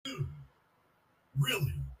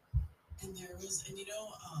Really? And there was, and you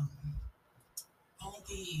know, all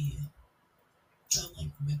the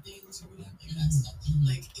like whippings or whatever, like that stuff.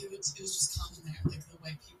 Like it was just common there. Like the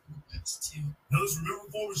white people were whipped too. Notice, remember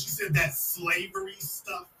before when she said that slavery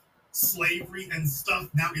and stuff.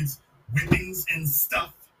 Now it's whippings and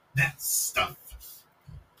stuff. That stuff.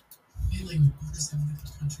 We had like over 70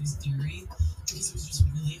 countries dairy because it was just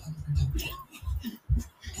really unproductive.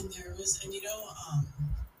 And there was, and you know,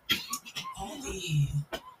 all the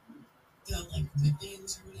like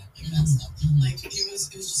whippings or whatever, like that stuff. Like it was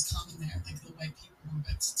just common there. Like the white people were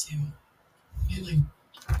whipped too. And like,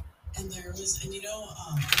 and there was, and you know,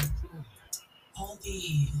 all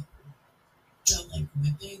the like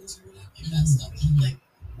whippings or whatever, like that stuff. Like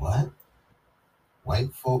What?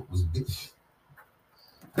 White folk was big.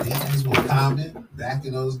 Things were common back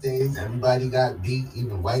in those days. Everybody got beat,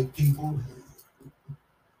 even white people.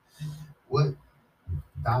 What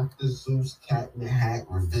Dr. Seuss Cat in the Hat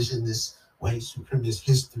revisionist white supremacist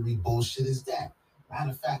history bullshit is that? Matter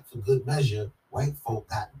of fact, for good measure, white folk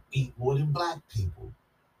got beat more than black people.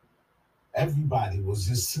 Everybody was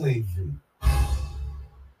in slavery.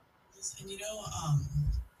 and you know,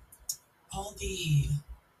 all the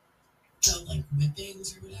like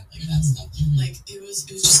whippings or whatever, like that stuff. Like it was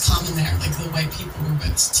just common there. Like the white people were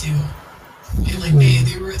whipped too. And like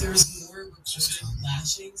there was more recorded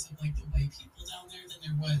lashings of like the white people down there than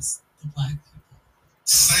there was the black people.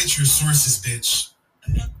 Cite your sources, bitch.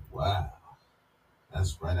 Wow.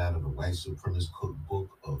 That's right out of the white supremacist cookbook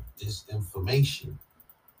of disinformation.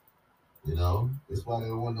 You know, that's why they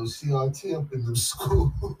don't want no CRT up in them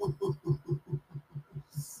schools.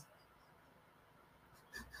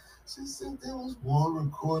 She said there was more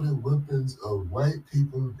recorded whippings of white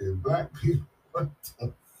people than black people. What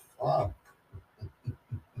the fuck?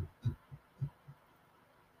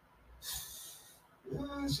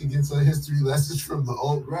 Yeah, she gets her history lessons from the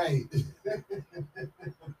alt-right.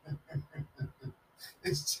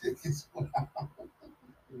 This chick is wild.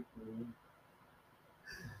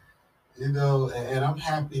 You know, and I'm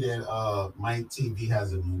happy that Mike TV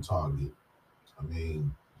has a new target. I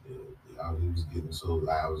mean, he was getting so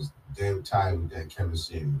I was damn tired with that Kevin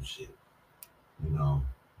Samuel shit. You know,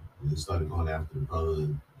 when they started going after the brother.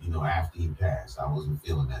 You know, after he passed, I wasn't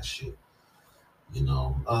feeling that shit. You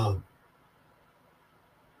know,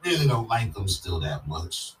 really don't like him still that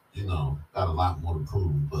much. You know, got a lot more to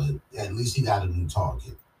prove, but at least he got a new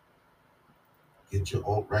target. Get your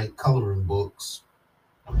alt-right coloring books.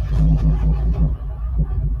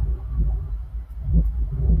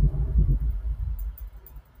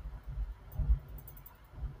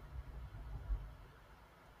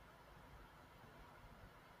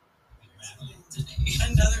 Today.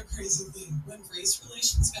 Another crazy thing, when race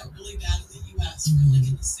relations got really bad in the US for like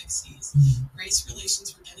in the 60s, race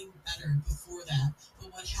relations were getting better before that.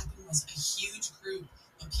 But what happened was a huge group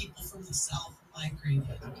of people from the South migrated.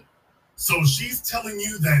 So she's telling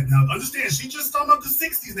you that now. Understand? She just talking about the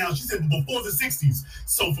 '60s now. She said before the '60s.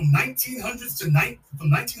 So from 1900s to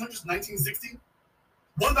 1960.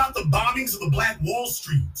 What about the bombings of the Black Wall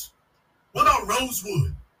Street? What about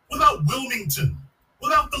Rosewood? What about Wilmington?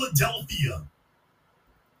 What about Philadelphia?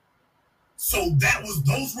 So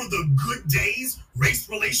those were the good days. Race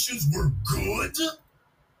relations were good.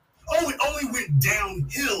 Oh, it only went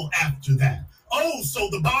downhill after that. Oh, so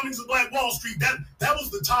the bombings of Black Wall Street, that was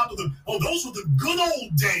the top of those were the good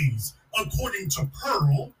old days, according to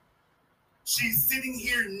Pearl. She's sitting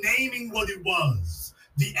here naming what it was.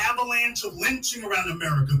 The avalanche of lynching around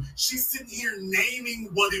America. She's sitting here naming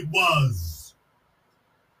what it was.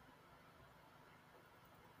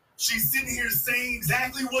 She's sitting here saying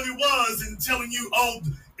exactly what it was and telling you, oh,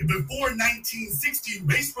 before 1960,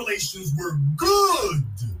 race relations were good.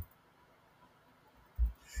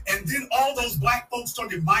 And then all those black folks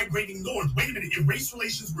started migrating north. Wait a minute, if race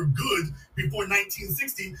relations were good before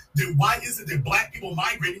 1960, then why is it that black people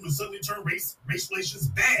migrating would suddenly turn race relations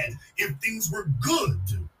bad if things were good?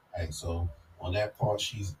 Hey, so on that part,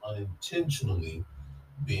 she's unintentionally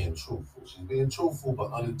being truthful. She's being truthful,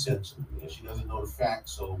 but unintentionally. And she doesn't know the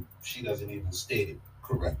facts, so she doesn't even state it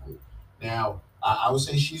correctly. Now, I would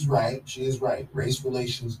say she's right. She is right. Race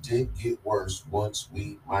relations did get worse once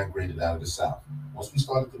we migrated out of the South. Once we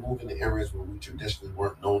started to move into areas where we traditionally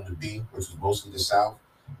weren't known to be, which was mostly the South,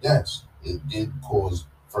 yes, it did cause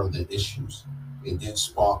further issues. It did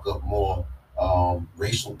spark up more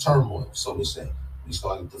racial turmoil, so to say. We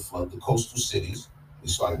started to flood the coastal cities. We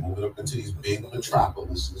started moving up into these big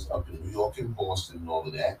metropolises up in New York and Boston and all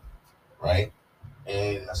of that, right?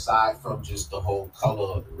 And aside from just the whole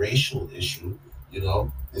color racial issue, you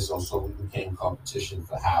know, this also became competition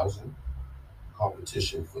for housing,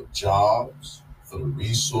 competition for jobs, for the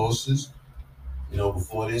resources. You know,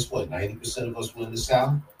 before this, what, 90% of us were in the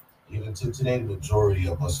South? Even to today, the majority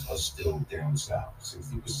of us are still down south.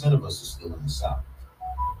 60% of us are still in the South.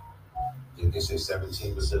 They say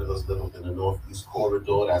 17% of us live in the Northeast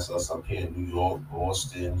Corridor. That's us up here in New York,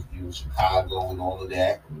 Boston, even Chicago, and all of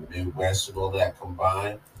that, and the Midwest, and all that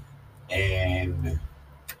combined. And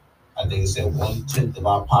I think it said 1/10 of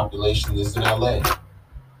our population is in LA.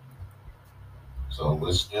 So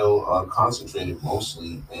we're still concentrated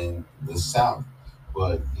mostly in the South.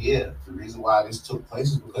 But yeah, the reason why this took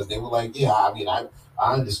place is because they were like, yeah, I mean, I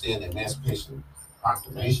understand the Emancipation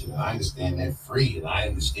Proclamation, and I understand that free, and I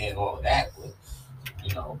understand all of that, but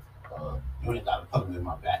you know, you ain't got to put them in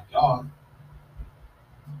my backyard,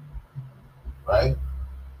 right?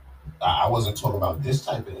 I wasn't talking about this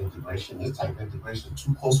type of integration. This type of integration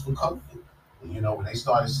too close for comfort. You know, when they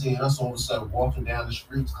started seeing us all of a sudden walking down the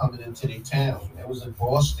streets coming into their towns, when they was in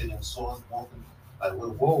Boston and saw us walking, like, whoa,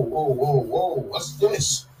 whoa, whoa, whoa, what's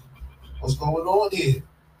this? What's going on here?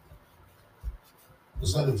 They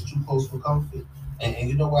said it was too close for comfort. And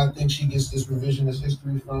you know where I think she gets this revisionist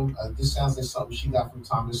history from? This sounds like something she got from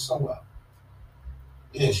Thomas Sowell.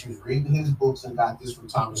 Yeah, she was reading his books and got this from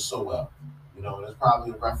Thomas Sowell. You know, and it's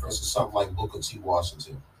probably a reference to something like Booker T.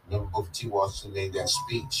 Washington. Remember Booker T. Washington made that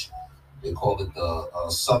speech? They called it the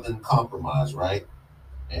Southern Compromise, right?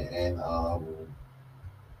 And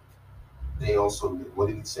they also, what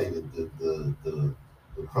did he say? That the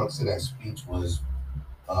crux of that speech was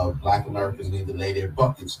Black Americans need to lay their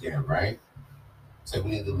buckets down, right? So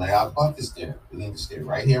we need to lay our buckets down. We need to stay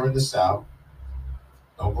right here in the South.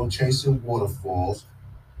 Don't go chasing waterfalls.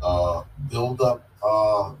 Build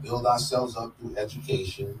ourselves up through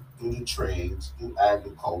education, through the trades, through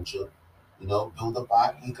agriculture. You know, build up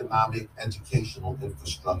our economic, educational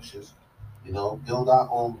infrastructures. You know, build our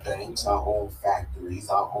own banks, our own factories,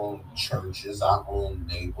 our own churches, our own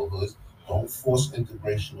neighborhoods. Don't force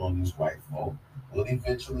integration on these white folk. We'll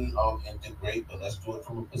eventually integrate, but let's do it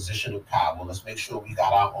from a position of power. Let's make sure we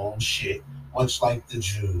got our own shit, much like the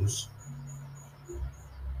Jews.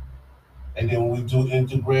 And then when we do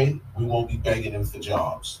integrate, we won't be begging them for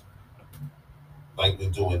jobs like we're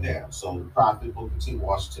doing now. So the Prophet Booker T.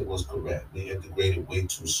 Washington was correct. We integrated way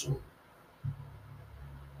too soon.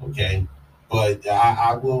 Okay? But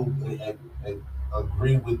I will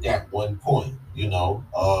agree with that one point, you know.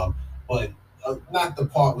 But not the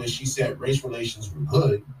part where she said race relations were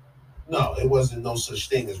good. No, it wasn't no such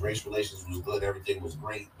thing as race relations was good. Everything was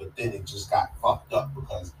great. But then it just got fucked up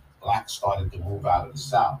because blacks started to move out of the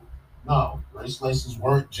South. No, race relations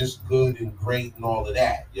weren't just good and great and all of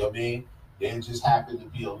that. You know what I mean? There just happened to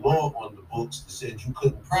be a law on the books that said you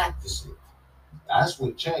couldn't practice it. That's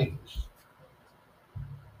what changed.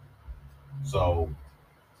 So,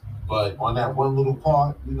 but on that one little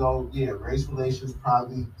part, you know, yeah, race relations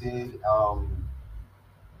probably did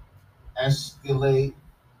escalate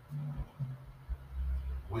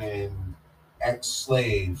when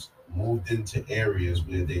ex-slaves moved into areas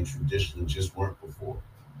where they traditionally just weren't before.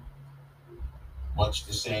 Much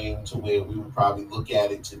the same to where we would probably look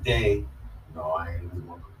at it today. No, I ain't even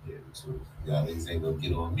want to compare it to. Yeah, they ain't gonna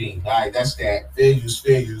get on me. All right, that's that. Fair use,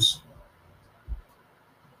 fair use.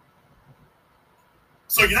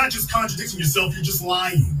 So you're not just contradicting yourself, you're just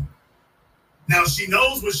lying. Now, she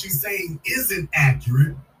knows what she's saying isn't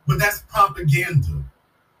accurate, but that's propaganda.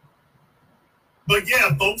 But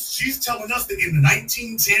yeah, folks, she's telling us that in the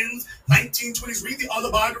 1910s, 1920s, read the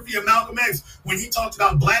autobiography of Malcolm X when he talked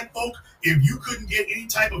about black folk. If you couldn't get any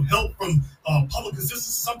type of help from public assistance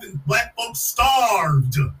or something, black folks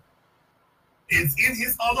starved. It's in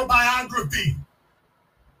his autobiography.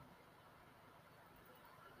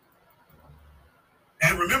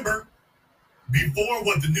 And remember, before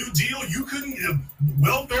the New Deal, you couldn't,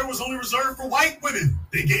 welfare was only reserved for white women.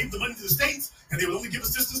 They gave the money to the states and they would only give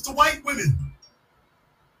assistance to white women.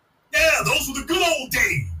 Yeah, those were the good old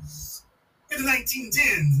days. In the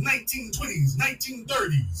 1910s, 1920s,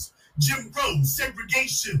 1930s, Jim Crow,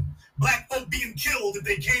 segregation, black folk being killed if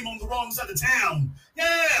they came on the wrong side of town.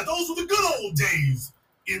 Yeah, those were the good old days.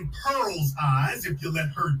 In Pearl's eyes, if you let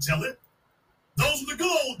her tell it. Those were the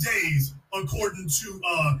good old days, according to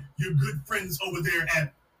your good friends over there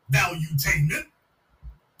at Valuetainment.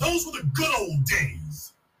 Those were the good old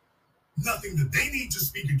days. Nothing that they need to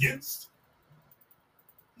speak against.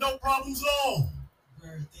 No problems at all.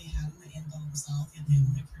 Where they had in the Antebellum South, and they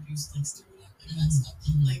would like produce like stereotype like that stuff.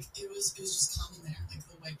 Like it was just common there. Like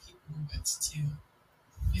the white people were whipped too.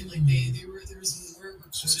 And like there was more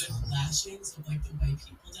recorded lashings of like the white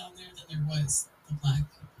people down there than there was the black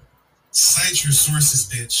people. Cite your sources,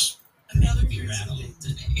 bitch. Another crazy thing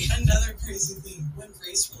today. Another crazy thing. When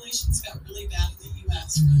race relations got really bad in the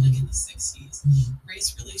U.S. for like in the 60s.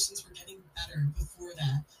 Race relations were getting better before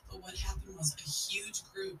that, but what happened was a huge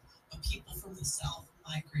group of people from the South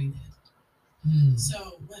migrated.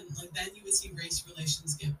 So when then you would see race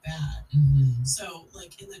relations get bad. So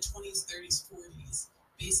like in the 20s, 30s, 40s,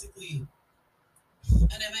 basically,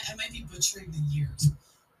 and I might be butchering the years.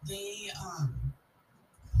 They how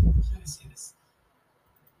do I say this?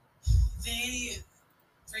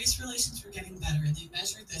 Race relations were getting better, and they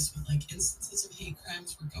measured this with like instances of hate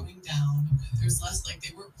crimes were going down. There's less like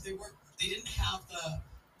they didn't have the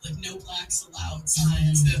like no blacks allowed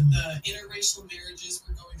signs. The interracial marriages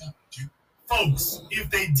were going up. Folks, if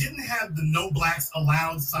they didn't have the no blacks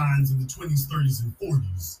allowed signs in the 20s, 30s, and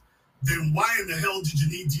 40s, then why in the hell did you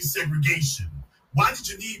need desegregation? Why did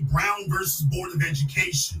you need Brown versus Board of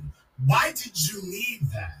Education? Why did you need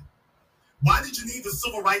that? Why did you need the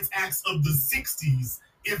Civil Rights Acts of the 60s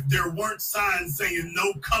if there weren't signs saying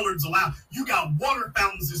no coloreds allowed? You got water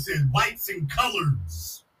fountains that said whites and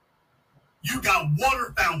coloreds. You got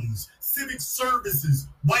water fountains, civic services,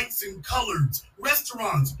 whites and coloreds,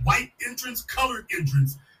 restaurants, white entrance, colored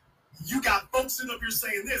entrance. You got folks sitting up here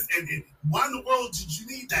saying this, and why in the world did you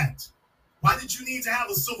need that? Why did you need to have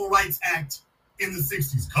a Civil Rights Act in the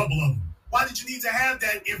 60s? A couple of them. Why did you need to have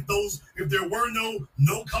that if there were no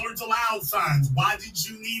coloreds allowed signs? Why did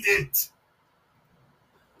you need it?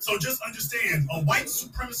 So just understand, a white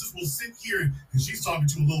supremacist will sit here, and she's talking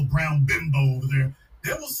to a little brown bimbo over there.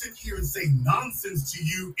 They will sit here and say nonsense to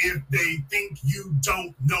you if they think you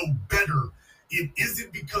don't know better. It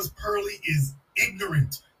isn't because Pearlie is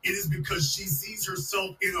ignorant. It is because she sees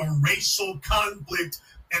herself in a racial conflict,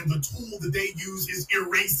 and the tool that they use is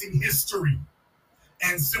erasing history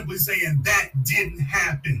and simply saying that didn't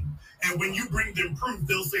happen. And when you bring them proof,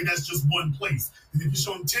 they'll say that's just one place. And if you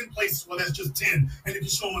show them 10 places, well, that's just 10. And if you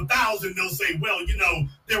show them 1,000, they'll say, well, you know,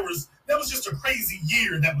 that was just a crazy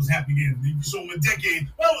year that was happening in. And if you show them a decade,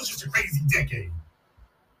 well, it was just a crazy decade.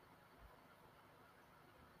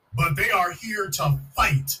 But they are here to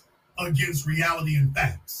fight against reality and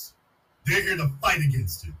facts. They're here to fight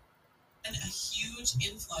against it. And a huge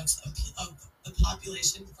influx of the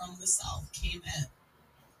population from the South came in.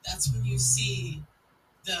 That's when you see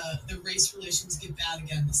the race relations get bad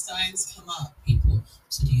again. The signs come up. People.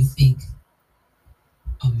 So do you think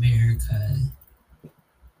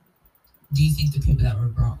the people that were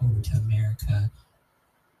brought over to America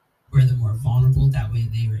were the more vulnerable? That way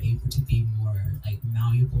they were able to be more like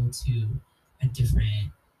malleable to a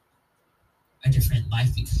different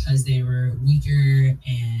life because they were weaker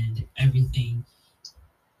and everything.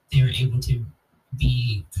 They were able to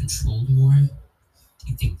be controlled more. Do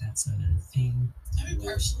you think that's a thing? I mean,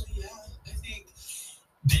 partially, yeah. I think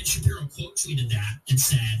Ben Shapiro quote tweeted that and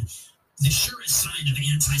said, "The surest sign of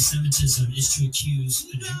anti-Semitism is to accuse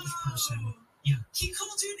a Jewish person." Yeah. He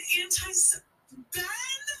called you an Ben?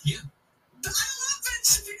 Yeah. I love Ben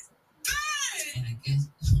Shapiro. Ben! And I guess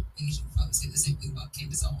you should probably say the same thing about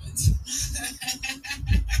Candace Owens.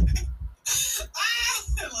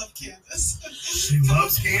 I love Candace. She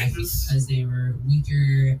loves Candace. Because they were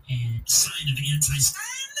weaker and... Sign of anti-Semitism.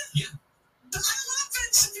 Yeah. I love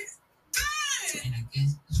Ben Shapiro. And I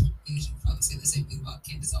guess you should probably say the same thing about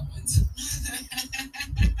Candace Owens.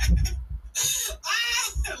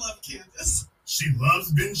 I love Candace. She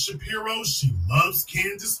loves Ben Shapiro. She loves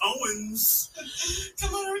Candace Owens.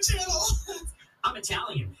 Come on our channel. I'm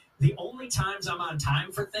Italian. The only times I'm on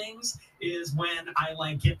time for things is when I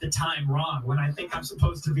like get the time wrong. When I think I'm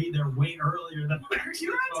supposed to be there way earlier than I'm actually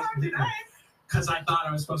on time today. Because I thought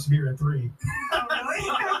I was supposed to be here at 3. Oh, really?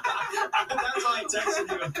 That's why I texted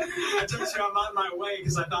you. I texted you I'm on my way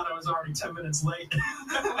because I thought I was already 10 minutes late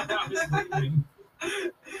when I was leaving.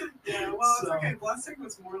 Yeah, well, it's okay. Blessing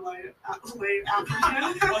was more late after 10.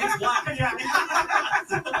 Well, he's black. Yeah.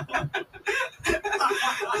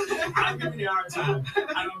 I'm giving you a hard time.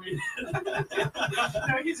 I don't mean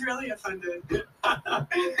No, he's really offended.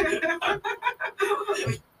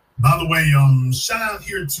 By the way, shout out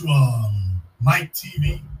here to Mike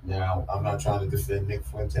TV. Now, I'm not trying to defend Nick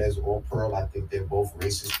Fuentes or Pearl. I think they're both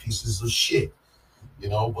racist pieces of shit. You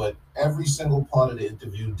know, but every single part of the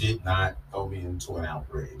interview did not throw me into an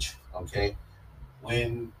outrage, okay?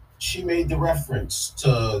 When she made the reference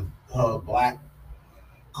to her black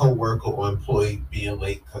co-worker or employee being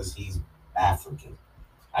late because he's African,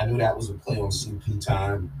 I knew that was a play on CP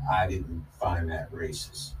time. I didn't find that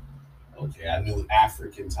racist, okay? I knew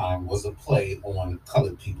African time was a play on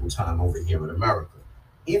colored people time over here in America.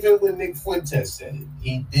 Even when Nick Fuentes said it,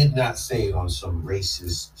 he did not say it on some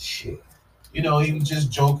racist shit. You know, he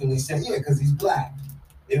just jokingly said, yeah, because he's black.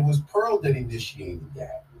 It was Pearl that initiated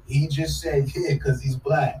that. He just said, yeah, because he's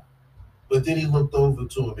black. But then he looked over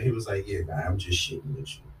to him and he was like, yeah, guy, I'm just shitting with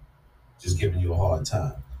you. Just giving you a hard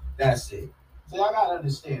time. That's it. So I gotta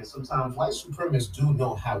understand, sometimes white supremacists do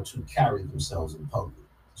know how to carry themselves in public.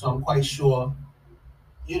 So I'm quite sure,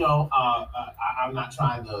 I'm not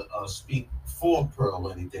trying to speak for Pearl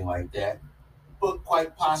or anything like that, but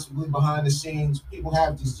quite possibly behind the scenes, people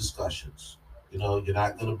have these discussions. You're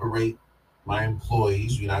not gonna berate my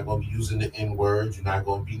employees. You're not gonna be using the N-word. You're not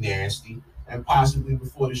gonna be nasty. And possibly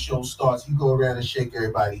before the show starts, you go around and shake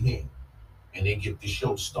everybody's hand and then get the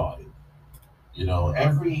show started.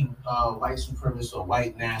 Every white supremacist or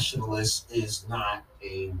white nationalist is not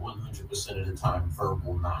a 100% of the time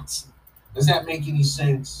verbal Nazi. Does that make any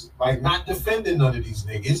sense? Like, not defending none of these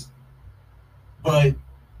niggas, but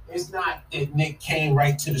it's not that Nick came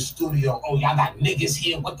right to the studio, oh, y'all got niggas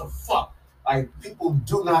here, what the fuck? Like, people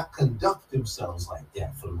do not conduct themselves like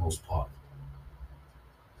that for the most part.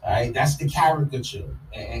 All right, that's the caricature,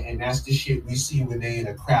 and that's the shit we see when they in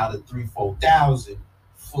a crowd of 3,000-4,000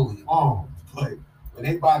 fully armed. But when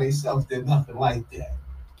they by themselves, they're nothing like that.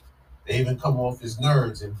 They even come off as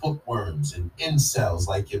nerds and bookworms and incels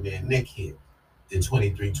like your man Nick here, the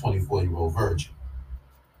 23, 24-year-old virgin.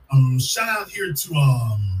 Shout out here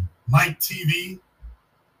to Mike TV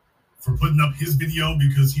for putting up his video,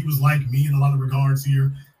 because he was like me in a lot of regards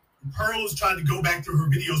here. Pearl is trying to go back through her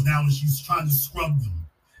videos now, and she's trying to scrub them.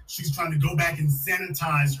 She's trying to go back and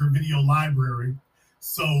sanitize her video library.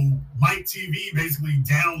 So Mike TV basically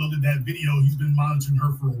downloaded that video. He's been monitoring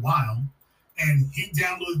her for a while, and he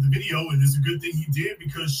downloaded the video, and it's a good thing he did,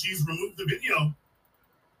 because she's removed the video.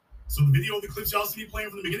 So the video, the clips y'all see me playing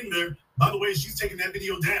from the beginning there, by the way, she's taking that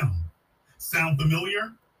video down. Sound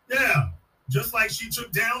familiar? Yeah, just like she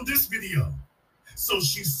took down this video. So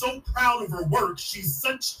she's so proud of her work. She's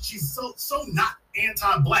so not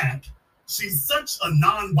anti-black. She's such a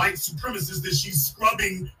non-white supremacist that she's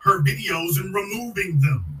scrubbing her videos and removing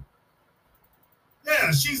them.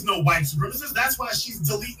 Yeah, she's no white supremacist. That's why she's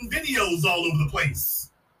deleting videos all over the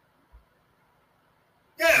place.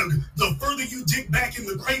 Yeah, the further you dig back in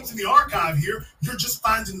the crates in the archive here, you're just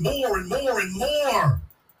finding more and more and more.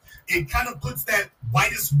 It kind of puts that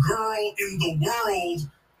whitest girl in the world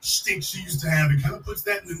shtick she used to have. It kind of puts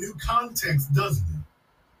that in a new context, doesn't it?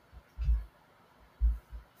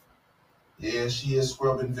 Yeah, she is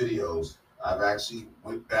scrubbing videos. I've actually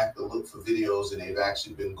went back to look for videos, and they've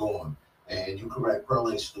actually been gone. And you're correct, Pearl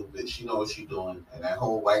ain't stupid. She knows what she's doing. And that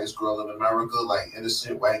whole whitest girl in America, like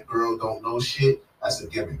innocent white girl, don't know shit, that's a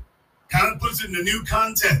gimmick. Kind of puts it in a new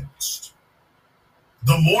context.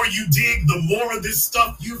 The more you dig, the more of this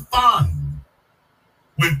stuff you find.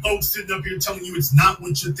 When folks sitting up here telling you it's not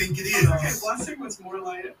what you think it is. Okay, Blessing was more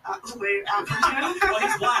like late African. Well,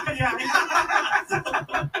 he's black. Yeah.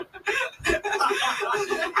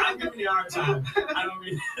 I'm giving you a hard time. I don't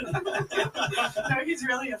mean. No, he's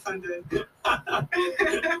really offended. I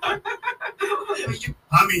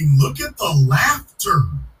mean, look at the laughter.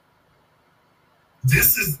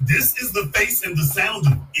 This is the face and the sound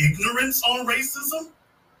of ignorance on racism.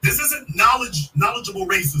 This isn't knowledgeable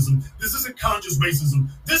racism. This isn't conscious racism.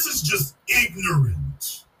 This is just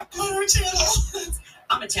ignorant.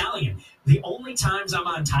 I'm Italian. The only times I'm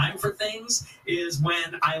on time for things is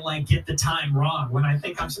when I get the time wrong. When I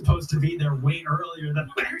think I'm supposed to be there way earlier than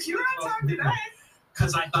I You were on time today.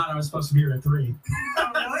 Because I thought I was supposed to be here at 3.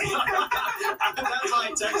 Oh, really? That's why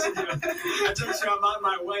I texted you. I texted you I'm on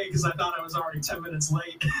my way because I thought I was already 10 minutes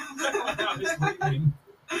late when I was leaving.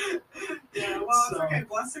 Yeah, well, it's okay.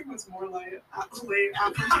 Blessing was more like late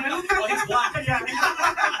African. Well, he's black. Yeah.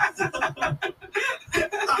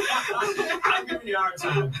 I'm giving you a hard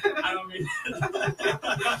time. I don't mean.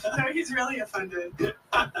 No, he's really offended.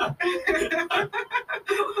 But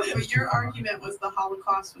your argument was the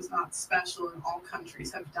Holocaust was not special, and all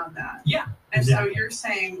countries have done that. Yeah. And exactly. so you're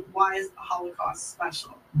saying, why is the Holocaust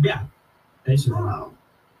special? Yeah. Basically. Oh.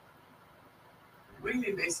 What do you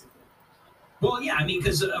mean, basically? Well, yeah, I mean,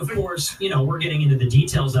 because of course, we're getting into the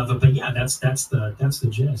details of it, but yeah, that's the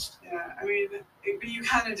gist. Yeah, I mean, but you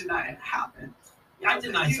kind of deny it happened. I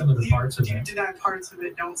deny some of the parts of it. You deny parts of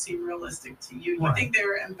it don't seem realistic to you. You Right. think they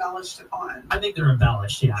were embellished upon. I think they're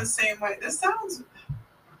embellished, yeah. The same way. This sounds. Oh,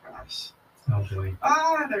 gosh. Oh boy.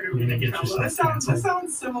 They're gonna be in trouble. This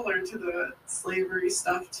sounds similar to the slavery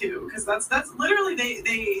stuff too, because that's literally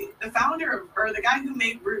the founder or the guy who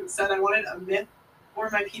made Roots said I wanted a myth for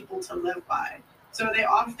my people to live by. So they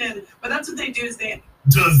often, but that's what they do is they.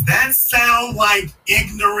 Does that sound like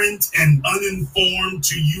ignorant and uninformed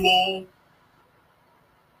to you all?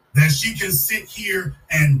 That she can sit here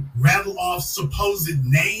and rattle off supposed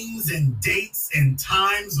names and dates and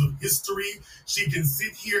times of history. She can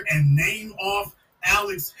sit here and name off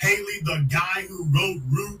Alex Haley, the guy who wrote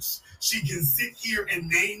Roots. She can sit here and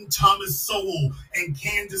name Thomas Sowell and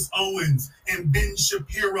Candace Owens and Ben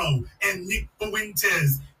Shapiro and Nick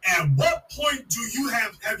Fuentes. At what point do you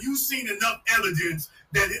have you seen enough evidence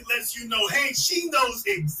that it lets you know, hey, she knows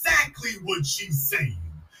exactly what she's saying.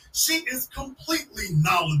 She is completely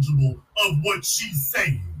knowledgeable of what she's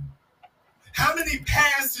saying. How many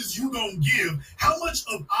passes you gonna give? How much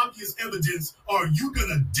of obvious evidence are you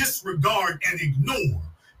gonna disregard and ignore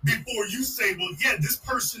before you say, well, yeah, this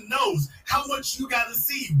person knows? How much you gotta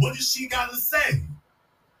see? What does she gotta say?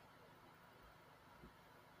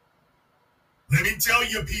 Let me tell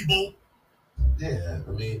you, people. Yeah,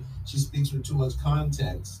 I mean, she speaks with too much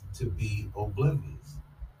context to be oblivious.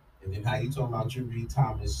 And then how you talking about you read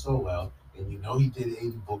Thomas Sowell, and you know he did 80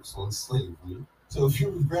 books on slavery. So if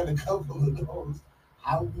you've read a couple of those,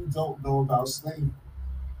 how you don't know about slavery?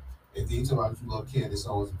 And then you talk about you love Candace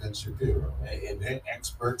Owens, Ben Shapiro, and they're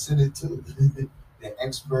experts in it too. They're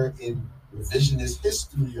expert in revisionist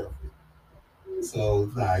history of it. So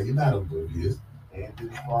nah, you're not oblivious. And then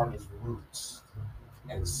as far as Roots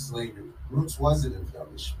and slavery, Roots wasn't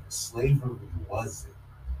embellishment. Slavery wasn't.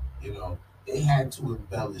 You know, they had to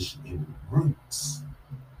embellish in Roots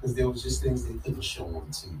because there was just things they couldn't show on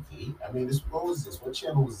TV. I mean, what was this? What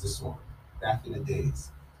channel was this on back in the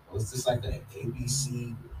days? Was this like an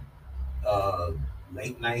ABC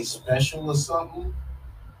late night special or something?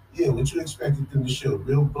 Yeah, what you expected them to show?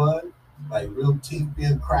 Real blood? Like real teeth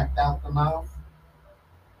being cracked out the mouth?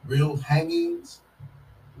 Real hangings?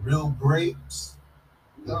 Real grapes?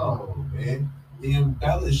 No, man. The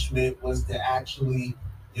embellishment was to actually,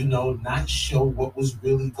 not show what was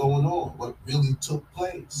really going on, what really took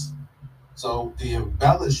place. So the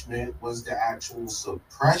embellishment was the actual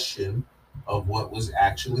suppression of what was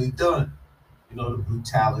actually done. The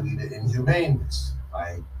brutality, the inhumaneness.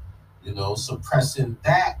 Like, suppressing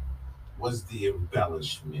that was the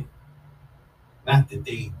embellishment. Not that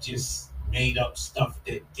they just made up stuff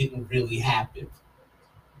that didn't really happen.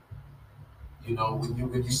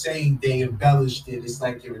 When you say they embellished it, it's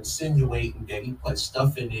like you're insinuating that he put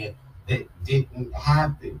stuff in there that didn't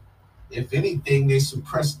happen. If anything, they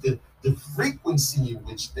suppressed the frequency in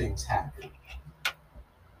which things happen.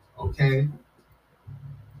 Okay?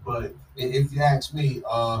 But if you ask me,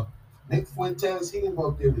 Nick Fuentes, he didn't go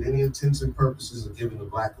up there with any intents and purposes of giving the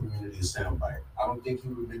black community a soundbite. I don't think he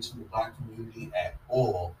would mention the black community at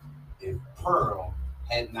all if Pearl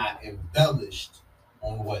had not embellished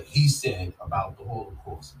on what he said about the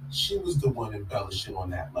Holocaust. She was the one embellishing on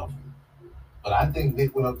that level. But I think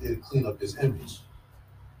Nick went up there to clean up his image.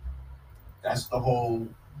 That's the whole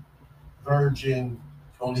virgin,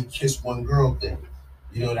 only kiss one girl thing.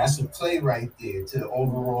 That's a play right there to the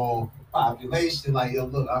overall population. Like, yo,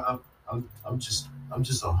 look, I'm just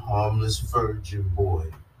a harmless virgin boy.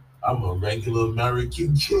 I'm a regular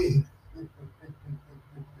American kid.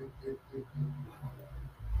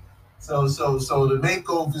 So the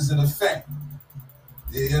makeover's in effect.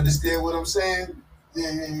 You understand what I'm saying?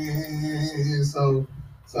 Yeah. So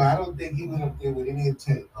I don't think he went up there with any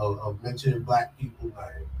intent of mentioning black people.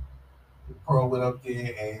 Like, Pearl went up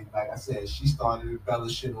there and, like I said, she started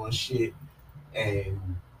embellishing on shit, and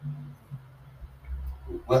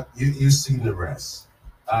well, you seen the rest.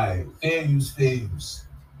 All right, fair use.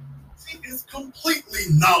 She is completely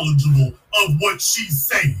knowledgeable of what she's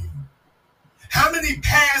saying. How many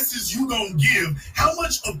passes you gonna give? How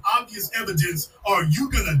much of obvious evidence are you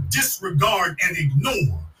gonna disregard and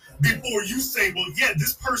ignore before you say, well, yeah,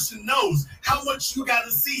 this person knows? How much you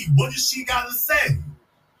gotta see? What does she gotta say?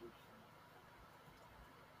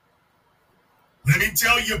 Let me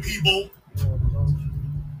tell you, people.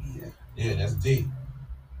 Yeah, that's deep.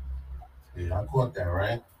 Yeah, I caught that,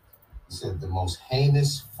 right? He said the most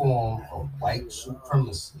heinous form of white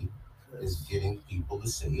supremacy is getting people to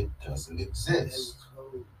say it doesn't exist.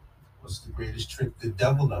 What's the greatest trick the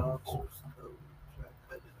devil ever pulled?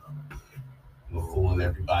 Fooling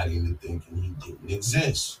everybody into thinking he didn't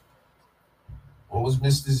exist. What was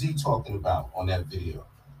Mr. Z talking about on that video?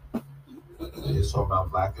 He was talking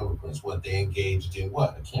about black immigrants, what they engaged in,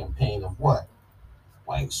 what? A campaign of what?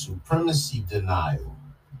 White supremacy denial.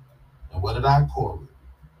 And what did I call it?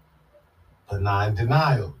 Benign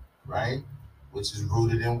denial, right? Which is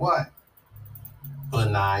rooted in what?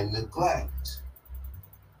 Benign neglect.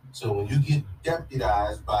 So when you get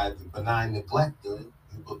deputized by the benign neglector,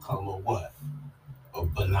 you become a what? A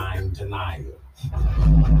benign denier.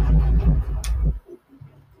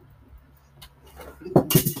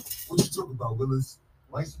 What you talking about, Willis?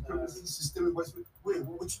 White supremacy, systemic white supremacy? Wait,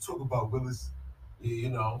 what you talking about, Willis?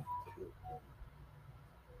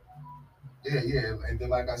 Yeah. And then,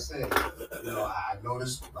 like I said, I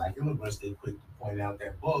noticed Black immigrants, they quick to point out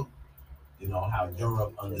that book, how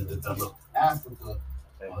Europe underdeveloped Africa.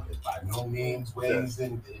 By no means, ways,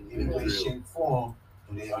 in any way, shape, form,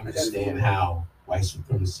 do they understand how white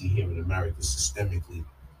supremacy here in America systemically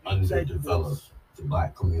underdeveloped the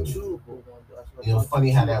Black community.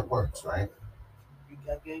 Funny how that works, right?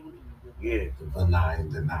 Yeah. The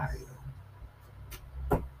benign denial.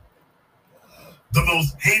 The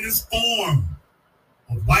most heinous form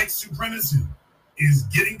of white supremacy is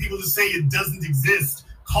getting people to say it doesn't exist,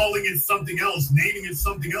 calling it something else, naming it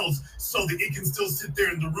something else, so that it can still sit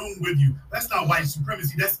there in the room with you. That's not white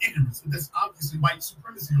supremacy. That's ignorance. That's obviously white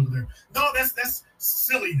supremacy over there. No, that's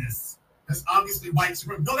silliness. That's obviously white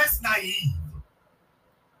supremacy. No, that's naive.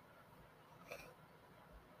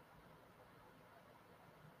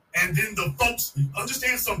 And then the folks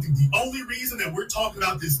understand something. The only reason that we're talking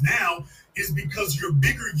about this now is because your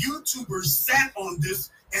bigger YouTubers sat on this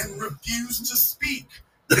and refused to speak.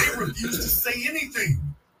 They refused to say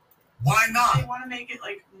anything. Why not? They want to make it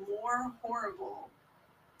like more horrible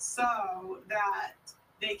so that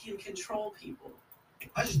they can control people.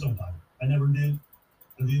 I just don't buy it. I never did.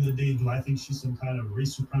 At the end of the day, do I think she's some kind of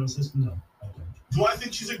race supremacist? No, I don't. Do I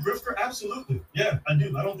think she's a grifter? Absolutely. Yeah, I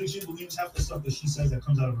do. I don't think she believes half the stuff that she says that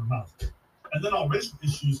comes out of her mouth. And then on racial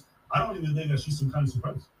issues, I don't even think that she's some kind of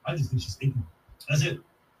supremacist. I just think she's ignorant. That's it.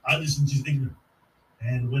 I just think she's ignorant.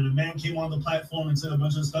 And when a man came on the platform and said a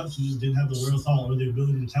bunch of stuff, she just didn't have the wherewithal or the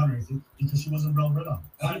ability to counter anything because she wasn't well read on.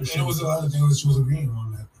 And there was a lot of things that she was agreeing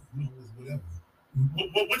on that. Whatever.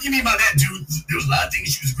 What do you mean by that, dude? There was a lot of things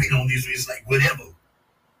she was agreeing on. It's like, whatever.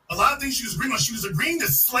 A lot of things she was agreeing on. She was agreeing that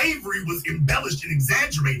slavery was embellished and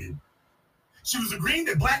exaggerated. She was agreeing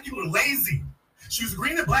that black people are lazy. She was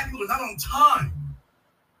agreeing that black people are not on time.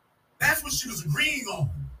 That's what she was agreeing on.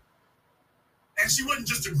 And she wasn't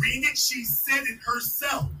just agreeing it, she said it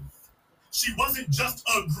herself. She wasn't just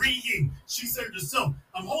agreeing. She said it herself.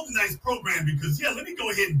 I'm holding a nice program because, let me go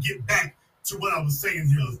ahead and get back to what I was saying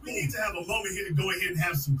here. We need to have a moment here to go ahead and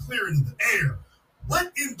have some clearing of the air.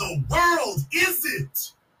 What in the world is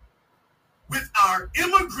it with our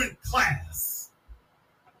immigrant class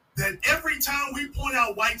that every time we point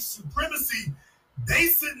out white supremacy, they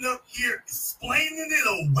sitting up here explaining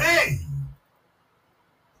it away?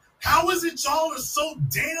 How is it y'all are so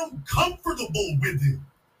damn comfortable with it?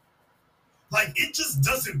 Like, it just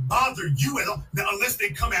doesn't bother you at all. Now, unless they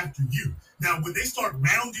come after you. Now, when they start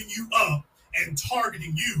rounding you up and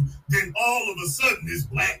targeting you, then all of a sudden it's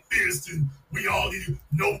Black Fist and we all need to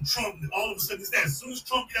no Trump. And all of a sudden it's that. As soon as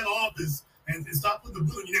Trump get out of office and stop putting the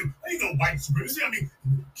blue in your name, ain't no white supremacy. I mean,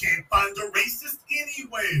 you can't find a racist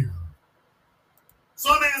anywhere. So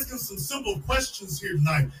I'm asking some simple questions here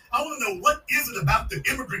tonight. I want to know, what is it about the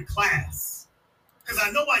immigrant class? Because I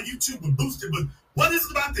know why YouTube would boost it, but what is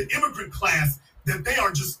it about the immigrant class that they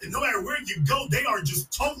are just, no matter where you go, they are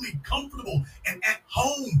just totally comfortable and at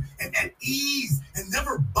home and at ease and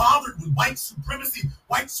never bothered with white supremacy?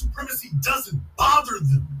 White supremacy doesn't bother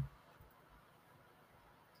them.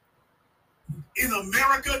 In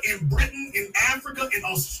America, in Britain, in Africa, in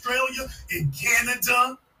Australia, in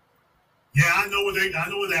Canada. Yeah, I know where they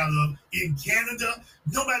are. In Canada,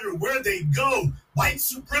 no matter where they go, white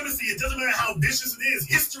supremacy, it doesn't matter how vicious it is.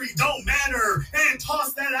 History don't matter. And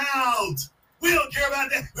toss that out. We don't care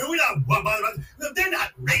about that. We're not bothered about that. They're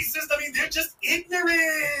not racist. I mean, they're just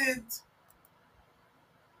ignorant.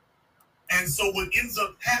 And so what ends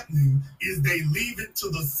up happening is they leave it to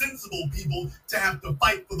the sensible people to have to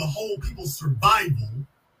fight for the whole people's survival.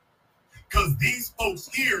 Because these folks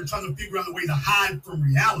here are trying to figure out a way to hide from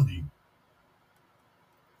reality.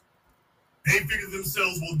 They figure to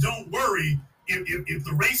themselves, well, don't worry. If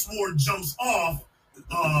the race war jumps off,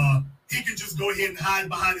 he can just go ahead and hide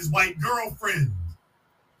behind his white girlfriend.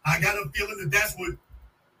 I got a feeling that that's what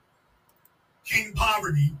King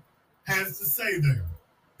Poverty has to say there.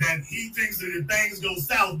 That he thinks that if things go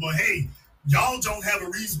south, well, hey, y'all don't have a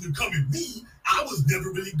reason to come at me. I was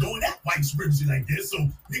never really going at white supremacy like this. So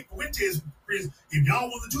Nick Fuentes, friends, if y'all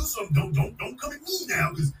want to do something, don't come at me now,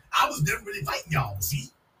 because I was never really fighting y'all. See?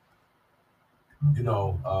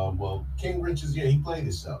 Well, King Richards, he played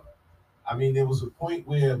himself. I mean, there was a point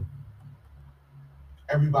where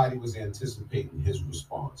everybody was anticipating his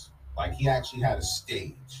response. Like, he actually had a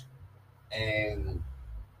stage. And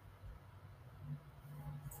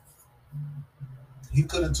he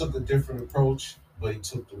could have took a different approach, but he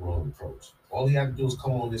took the wrong approach. All he had to do was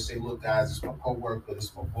come on and say, look, guys, this is my coworker, this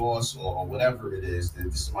is my boss, or whatever it is. This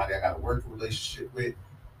is somebody I got a working relationship with.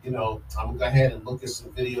 I'm going to go ahead and look at some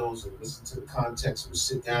videos and listen to the context and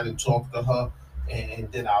sit down and talk to her,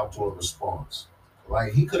 and then I'll do a response.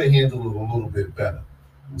 Like, he could have handled it a little bit better.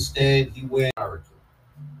 Instead, he went America.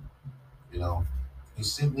 You know,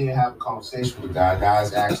 he's sitting there having a conversation with the guy.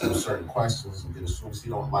 Guys asking him certain questions, and then as soon as he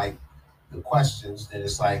don't like the questions, then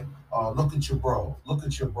it's like, oh, look at your bro. Look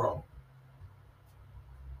at your bro.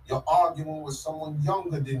 You're arguing with someone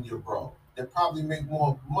younger than your bro that probably make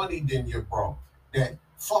more money than your bro, that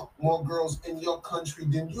fuck more girls in your country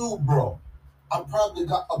than you, bro. I probably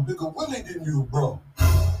got a bigger willie than you, bro.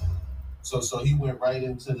 So he went right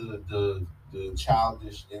into the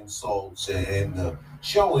childish insults and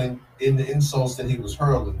showing in the insults that he was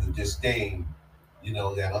hurling, the disdain, you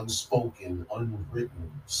know, that unspoken,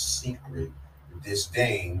 unwritten, secret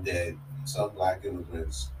disdain that some black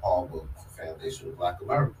immigrants harbor for the foundation of black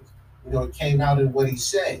Americans. You know, it came out in what he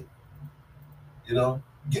said. You know,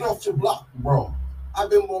 get off your block, bro. I've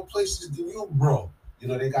been more places than you, bro. You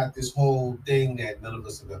know, they got this whole thing that none of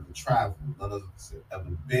us have ever traveled, none of us have ever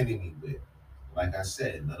been anywhere. Like I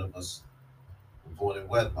said, none of us were born in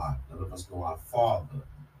wedlock. None of us know our father.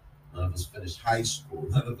 None of us finished high school.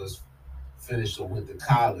 None of us finished or went to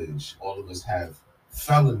college. All of us have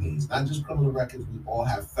felonies, not just criminal records. We all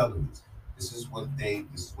have felonies. This is what they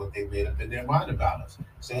made up in their mind about us.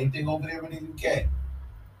 Same thing over there in the UK.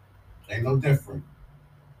 Ain't no different,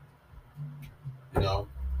 you know.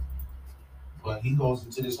 But he goes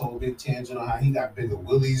into this whole big tangent on how he got bigger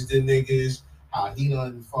willies than niggas, how he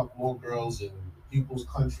done fuck more girls in people's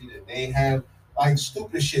country than they have, like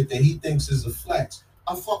stupid shit that he thinks is a flex.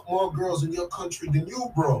 I fuck more girls in your country than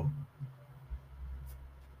you, bro.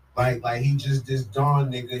 Like he just this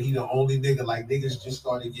Don nigga, he the only nigga, like niggas just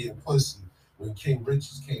started getting pussy when King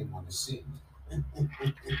Richards came on the scene.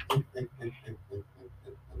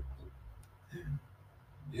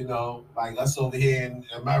 You know, like us over here in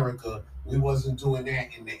America, we wasn't doing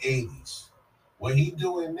that in the 80s. What he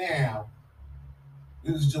doing now,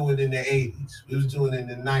 we was doing in the 80s. We was doing in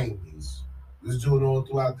the 90s. We was doing all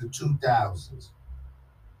throughout the 2000s.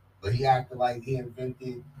 But he acted like he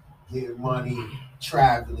invented getting money,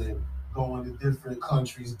 traveling, going to different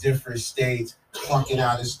countries, different states, fucking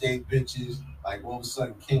out of state bitches. Like all of a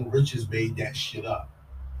sudden, King Richards made that shit up.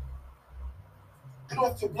 Get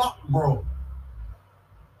off your block, bro.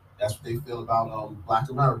 That's what they feel about black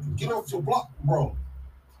Americans. Get off your block, bro.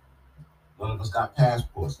 None of us got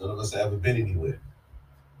passports. None of us have ever been anywhere.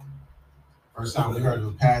 First time we heard of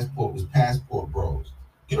a passport was Passport Bros.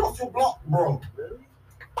 Get off your block, bro. Really?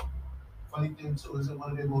 Funny thing too, is it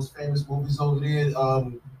one of their most famous movies over there?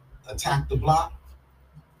 Attack the Block.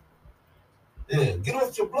 Yeah, get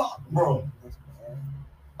off your block, bro.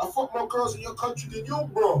 I fuck more girls in your country than you,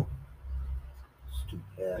 bro.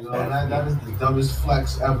 You know, that is the dumbest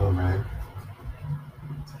flex ever, man.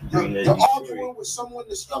 You're arguing with someone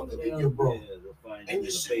that's younger than your bro. And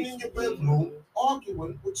you're sitting in your bedroom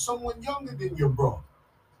arguing with someone younger than your bro.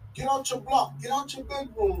 Get out your block. Get out your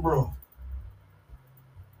bedroom, bro.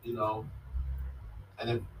 You know, and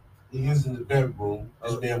if he is in the bedroom,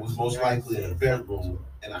 this man was most likely in a bedroom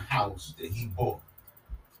in a house that he bought.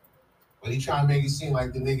 But he trying to make it seem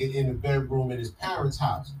like the nigga in the bedroom in his parents'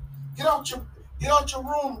 house. Get out your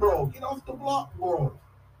room, bro. Get off the block, bro.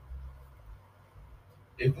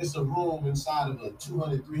 If it's a room inside of a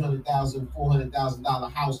 $200,000, $300,000,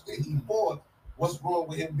 $400,000 house that he bought, what's wrong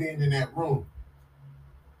with him being in that room?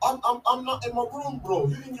 I'm not in my room, bro.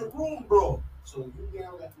 You're in your room, bro. So you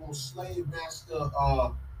down that little slave master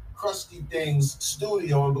crusty thing's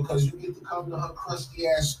studio, and because you get to come to her crusty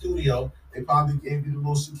ass studio, they probably gave you the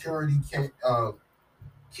little security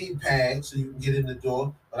keypad so you can get in the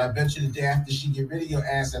door. But I bet you the day after she get rid of your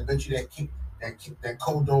ass, I bet you that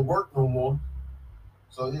code don't work no more.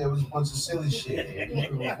 So yeah, it was a bunch of silly shit. And you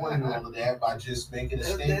can avoid all of that by just making a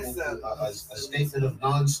statement, a statement of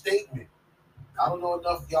non-statement. I don't know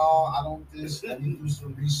enough, y'all. I need to do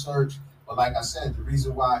some research. But like I said, the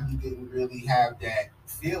reason why he didn't really have that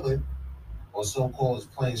feeling, or so-called is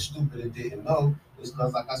playing stupid and didn't know, is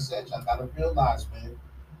because, like I said, y'all gotta realize, man,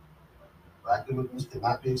 black immigrants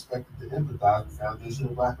cannot be expected to empathize with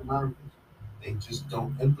foundational black Americans. They just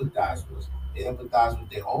don't empathize with us. They empathize with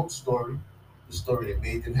their own story, the story that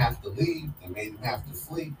made them have to leave, that made them have to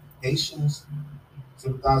flee. Haitians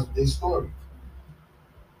sympathize with their story.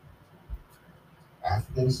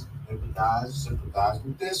 Africans sympathize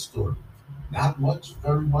with their story. Not much,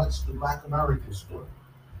 very much the black American story.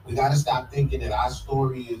 We got to stop thinking that our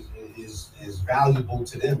story is valuable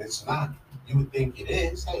to them. It's not. You would think it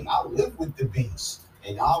is. Hey, y'all live with the beasts,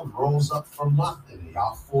 and y'all rose up from nothing, and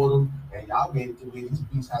y'all fought them, and y'all made it the way these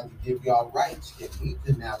beasts had to give y'all rights, and we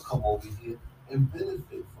can now come over here and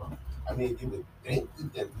benefit from it. I mean, you would think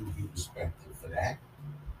that we would be respected for that.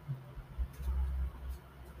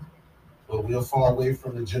 But we are far away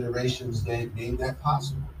from the generations that made that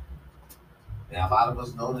possible. Now, a lot of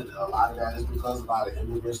us know that a lot of that is because a lot of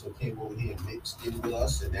immigrants that came over here and mixed in with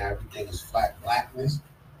us, and now everything is flat blackness.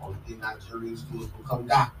 Only thing Nigerians do is become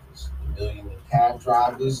doctors. The million of cab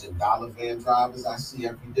drivers and dollar van drivers I see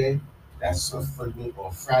every day, that's a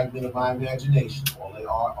fragment of my imagination. All they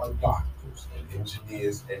are doctors and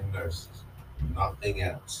engineers and nurses, nothing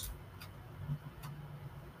else.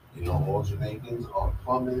 You know, all Jamaicans are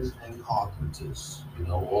plumbers and carpenters. You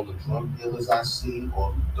know, all the drug dealers I see,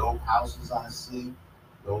 all the dope houses I see,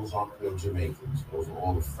 those aren't real Jamaicans. Those are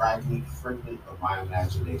all the fragment of my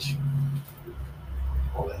imagination.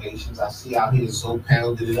 All the Haitians I see out here so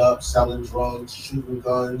pounded it up, selling drugs, shooting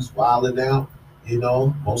guns, wilding out. You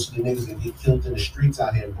know, most of the niggas that get killed in the streets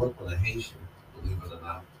out here in Brooklyn are Haitian, believe it or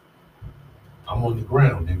not. I'm on the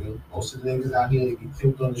ground, nigga. Most of the niggas out here that get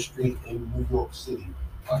killed on the street in New York City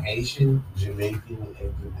are Haitian, Jamaican,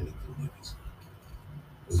 and Dominican niggas.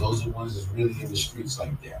 Because those are the ones that's really in the streets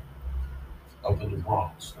like that. Up in the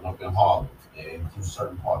Bronx and up in Harlem and through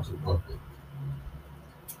certain parts of Brooklyn.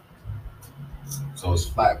 So it's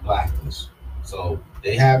flat blackness. So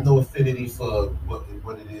they have no affinity for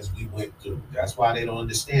what it is we went through. That's why they don't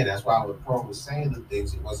understand. That's why when Pearl was saying the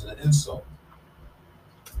things, it wasn't an insult.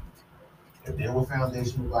 If there were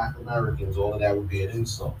foundational black Americans, all of that would be an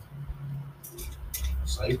insult.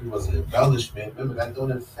 Slavery was an embellishment. Remember, that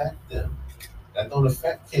don't affect them. That don't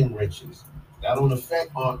affect King Riches. That don't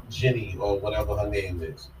affect Aunt Jenny or whatever her name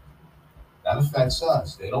is. That affects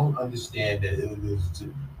us. They don't understand that it was.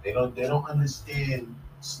 They don't understand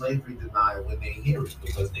slavery denial when they hear it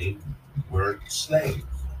because they weren't slaves.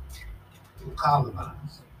 They were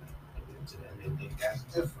colonized, and they think that's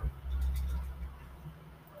different.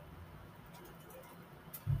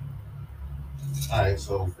 All right,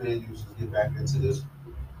 so fair use. Let's get back into this.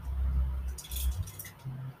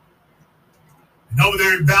 And over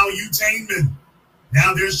there in Valuetainment,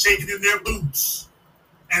 now they're shaking in their boots.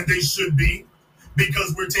 And they should be,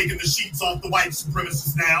 because we're taking the sheets off the white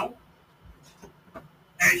supremacists now.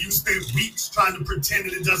 And you spent weeks trying to pretend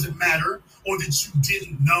that it doesn't matter or that you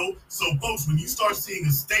didn't know. So, folks, when you start seeing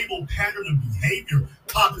a stable pattern of behavior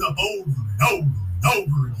popping up over and over and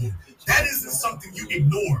over again, that isn't something you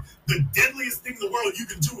ignore. The deadliest thing in the world you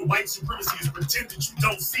can do with white supremacy is pretend that you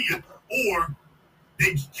don't see it, or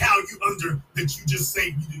they cow you under that you just say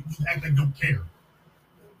you act like you don't care.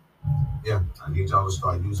 Yeah, I need y'all to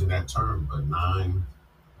start using that term, benign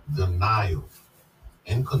denial,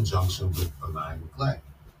 in conjunction with benign neglect.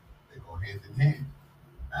 They go hand in hand.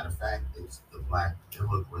 Matter of fact, it's the black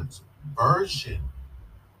immigrants' version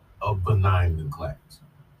of benign neglect.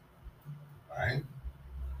 Right?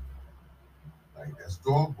 Like that's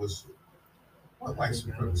dog whistle. What white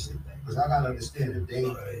supremacy? Because I gotta understand if they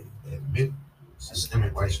admit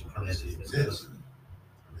systemic white supremacy exists,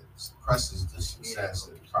 it suppresses the success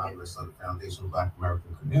and progress of the foundational black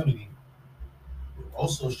American community. It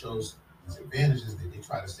also shows these advantages that they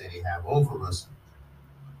try to say they have over us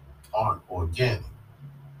aren't organic.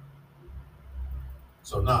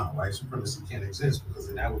 So white supremacy can't exist because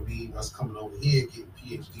then that would mean us coming over here, getting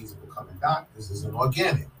PhDs and becoming doctors isn't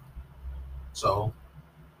organic. So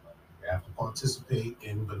we have to participate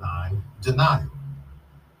in benign denial.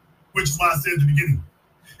 Which is why I said at the beginning,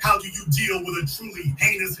 how do you deal with a truly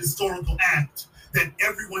heinous historical act that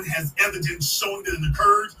everyone has evidence showing that it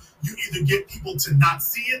occurred? You either get people to not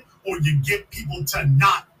see it or you get people to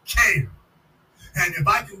not care. And if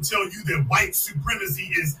I can tell you that white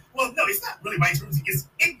supremacy is, well, no, it's not really white supremacy, it's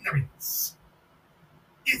ignorance.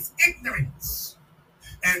 It's ignorance.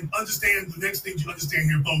 And understand the next thing you understand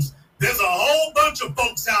here, folks, there's a whole bunch of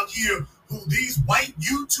folks out here who these white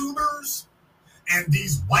YouTubers and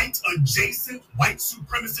these white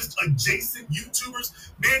supremacist adjacent YouTubers,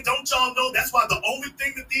 man, don't y'all know that's why the only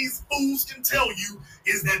thing that these fools can tell you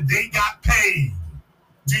is that they got paid.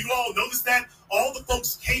 Do you all notice that? All the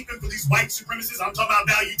folks caping for these white supremacists, I'm talking about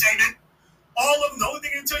Valuetainment, all of them, the only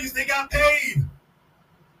thing they can tell you is they got paid.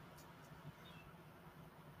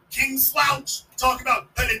 King Slouch talking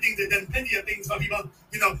about plenty of things that done plenty of things for people,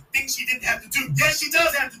 things she didn't have to do. Yes, she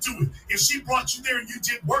does have to do it. If she brought you there and you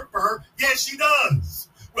did work for her, yes, she does.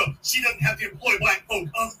 Well, she doesn't have to employ black folk.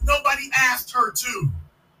 Nobody asked her to.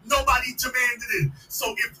 Nobody demanded it.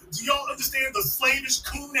 So do y'all understand the slavish,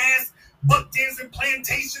 coon-ass, buck-dancing,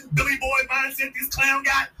 plantation, Billy Boy mindset this clown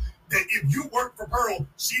got? That if you work for Pearl,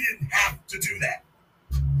 she didn't have to do that.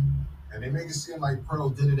 And they make it seem like Pearl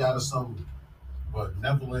did it out of some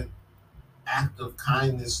benevolent act of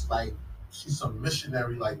kindness, like she's some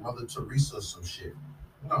missionary like Mother Teresa or some shit.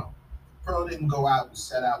 No. Pearl didn't go out and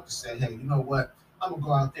set out to say, hey, you know what? I'm going to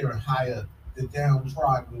go out there and hire the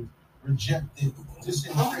downtrodden rejected,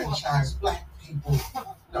 disenfranchised black people.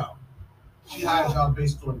 No. She hired y'all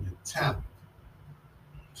based on your talent.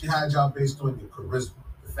 She hired y'all based on your charisma.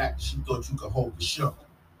 The fact that she thought you could hold the show.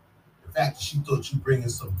 The fact that she thought you bring in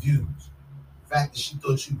some views. The fact that she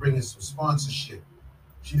thought you bring in some sponsorship.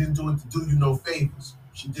 She didn't do it to do you no favors.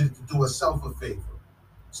 She did it to do herself a favor.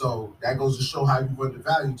 So that goes to show how you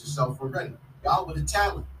undervalued yourself already. Y'all were the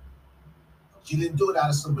talent. She didn't do it out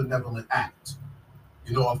of some benevolent act,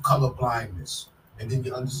 of color blindness. And then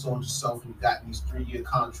you undersold yourself and you got these 3-year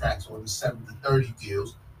contracts on these 70-30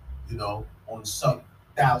 deals, on sub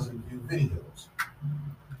 1,000 view videos.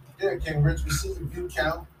 Yeah, King Rich, we see the view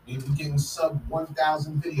count. You're getting sub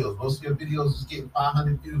 1,000 videos. Most of your videos is getting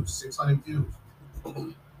 500 views, 600 views.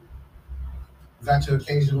 You got your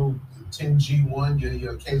occasional 10G one,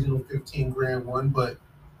 your occasional 15 grand one, but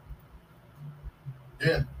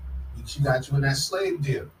yeah, she got you in that slave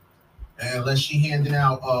deal. And unless she handing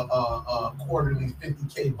out quarterly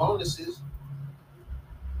 50K bonuses,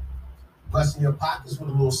 blessing your pockets with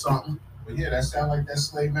a little something. But yeah, that sounds like that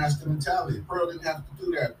slave master mentality. Pearl didn't have to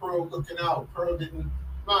do that. Pearl looking out. Pearl didn't.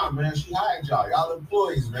 Nah, man, she hired y'all. Y'all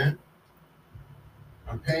employees, man.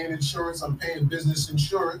 I'm paying insurance. I'm paying business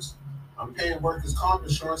insurance. I'm paying workers' comp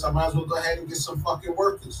insurance. I might as well go ahead and get some fucking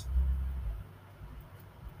workers.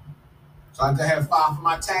 So I can have file for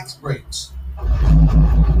my tax breaks.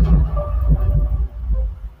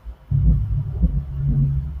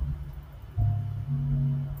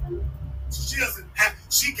 So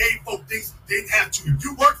she gave folk things they didn't have to. If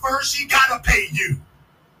you work for her, she gotta pay you.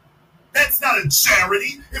 That's not a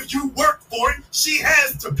charity. If you work for it, she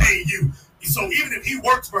has to pay you. So even if he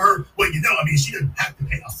works for her, she didn't have to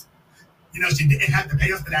pay us. She didn't have to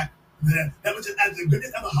pay us for that. That was just out of the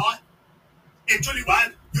goodness of her heart. And truly, why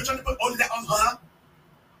you're trying to put all of that on her?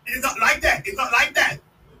 It's not like that. It's not like that.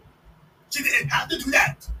 She didn't have to do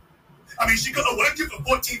that. She could have worked you for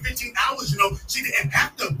 14, 15 hours, She didn't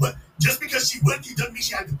have to. But just because she worked you doesn't mean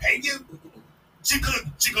she had to pay you. She could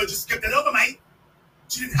have just skipped it over, mate.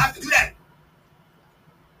 She didn't have to do that.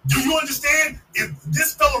 Do you understand? If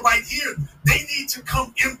this fella right here, they need to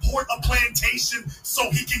come import a plantation so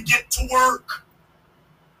he can get to work.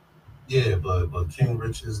 Yeah, but King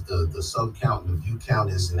Rich's, the sub count and the view count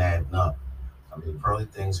isn't adding up. Pearly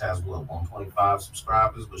Things has 1.5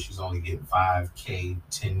 subscribers, but she's only getting 5K,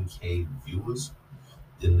 10K viewers.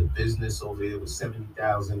 Then the business over here with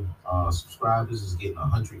 70,000 subscribers is getting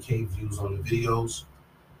 100K views on the videos.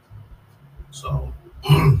 So,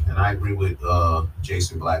 and I agree with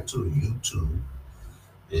Jason Black too. YouTube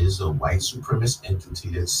is a white supremacist entity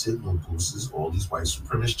that signal boosts all these white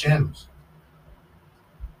supremacist channels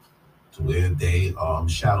to where they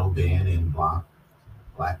shadow ban and block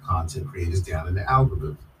black content creators down in the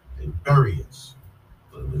algorithm. They bury us.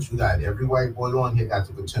 But you got every white boy on here got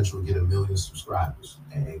the potential to get 1 million subscribers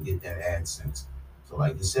and get that AdSense. So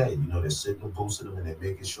like you said, they're signal boosting them and they're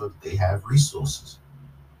making sure that they have resources.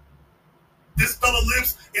 This fella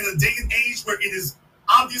lives in a day and age where it is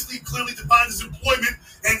obviously clearly defined as employment,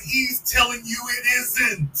 and he's telling you it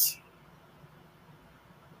isn't.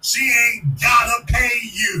 She ain't gotta pay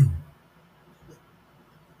you.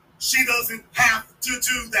 She doesn't have to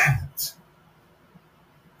do that.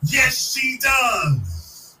 Yes, she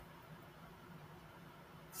does.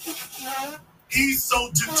 He's so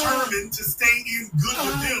determined to stay in good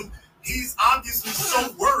with him. He's obviously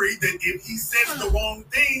so worried that if he says the wrong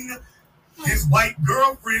thing, his white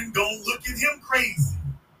girlfriend gonna look at him crazy.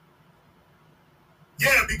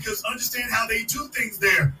 Yeah, because understand how they do things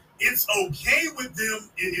there. It's okay with them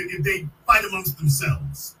if they fight amongst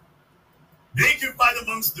themselves. They can fight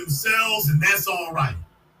amongst themselves, and that's all right.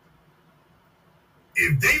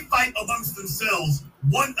 If they fight amongst themselves,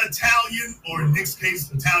 one Italian, or in Nick's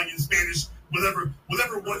case, Italian, Spanish,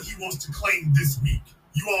 whatever one he wants to claim this week.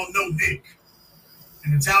 You all know Nick.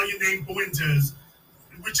 An Italian named Fuentes,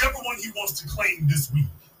 whichever one he wants to claim this week.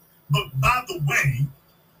 But by the way,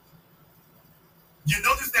 you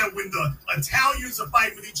notice that when the Italians are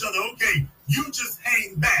fighting with each other, okay, you just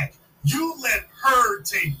hang back. You let her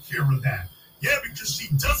take care of that. Yeah, because she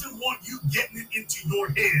doesn't want you getting it into your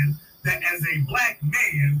head that as a black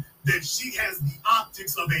man, that she has the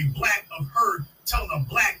optics of her telling a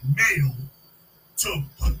black male to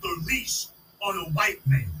put the leash on a white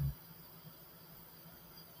man.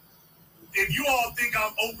 If you all think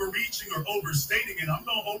I'm overreaching or overstating it, I'm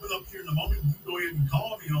going to open up here in a moment. You can go ahead and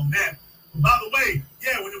call me on that. But by the way,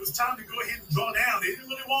 yeah, when it was time to go ahead and draw down, they didn't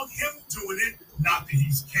really want him doing it. Not that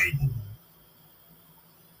he's capable.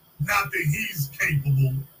 Not that he's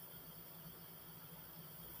capable.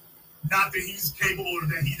 Not that he's capable or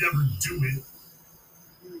that he'd ever do it.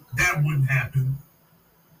 That wouldn't happen.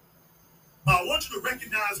 But I want you to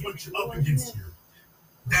recognize what you're up against here.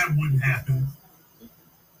 That wouldn't happen.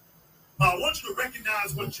 But I want you to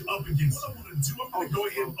recognize what you're up against. What I'm going to do, I'm going to go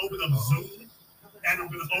ahead and open up Zoom, and I'm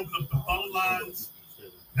going to open up the phone lines.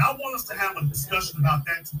 And I want us to have a discussion about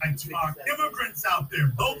that tonight to our immigrants out there,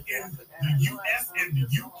 both in the U.S. and the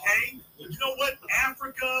U.K. But you know what?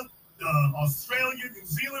 Africa, Australia, New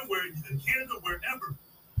Zealand, Canada, wherever.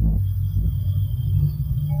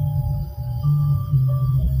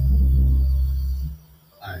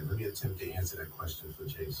 All right, let me attempt to answer that question for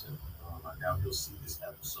Jason. I doubt he'll see this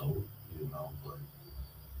episode, but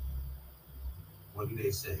what do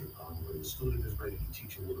they say? When the student is ready, the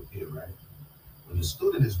teacher will appear, right? When the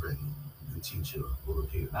student is ready, the teacher will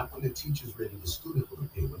appear. Not when the teacher is ready, the student will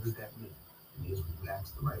appear. What does that mean? It means when you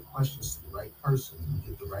ask the right questions to the right person and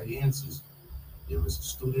you get the right answers, there is a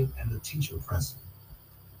student and the teacher present.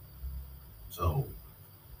 So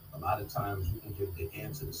a lot of times you can give the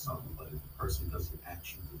answer to something, but if the person doesn't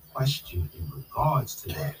ask you the question in regards to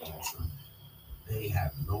that answer, they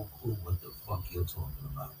have no clue what the fuck you're talking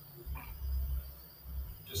about.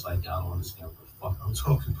 Just like y'all don't understand what the fuck I'm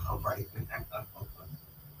talking about right now.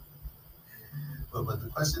 But the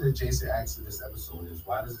question that Jason asked in this episode is,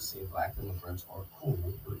 why does it seem black immigrants are cool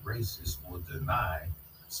with racists or deny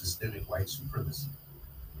systemic white supremacy?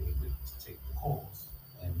 They would take the calls.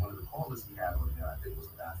 And one of the callers he had on there, I think, was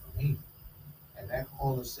a guy from Haiti. And that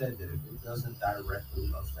caller said that if it doesn't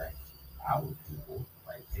directly affect our people,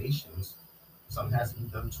 like Haitians, something has to be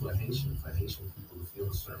done to a Haitian for Haitian people to feel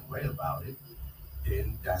a certain way about it,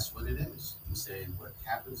 then that's what it is. He said, what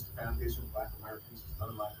happens to the foundation of black Americans is none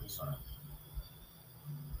of my concern.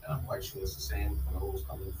 And I'm quite sure it's the same for those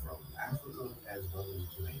coming from Africa as well as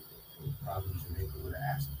Jamaica. Probably Jamaica with an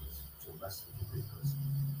asterisk to a lesser degree, because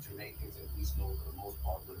Jamaicans at least know for the most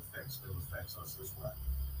part what still affects us as well.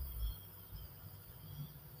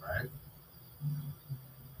 Right?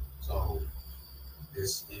 So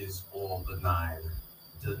this is all benign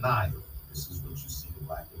denial. This is what you see the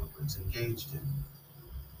black immigrants engaged in.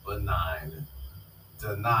 Benign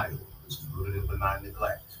denial, which is rooted in benign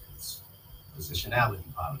neglect. It's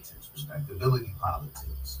positionality politics, respectability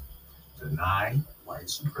politics. Deny white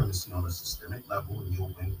supremacy on a systemic level and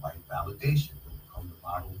you'll win white validation. You'll become the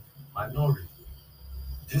model minority.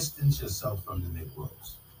 Distance yourself from the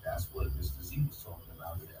Negroes. That's what Mr. Z was talking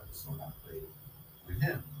about in the episode I played with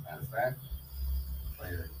him. Matter of fact, play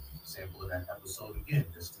a sample of that episode again.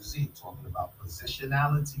 Mr. Z talking about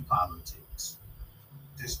positionality politics.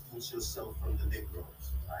 Distance yourself from the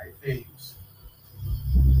Negroes. Right? Fair use.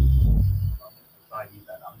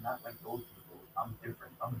 I'm not like those people. I'm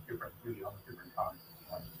different. I'm a different breed. I'm a different kind.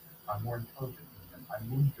 Like, I'm more intelligent than them. I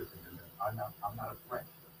move different than them. I'm not a threat.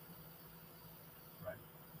 Right?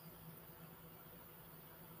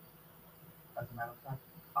 As a matter of fact,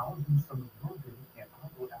 I'll do some of your bidding and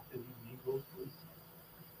I'll go after these Negroes too.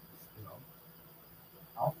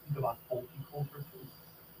 I'll speak about faulty culture too.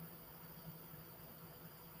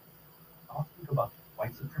 I'll speak about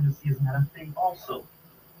white supremacy is not a thing also.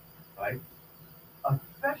 Right?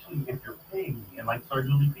 Especially if you're paying me, and like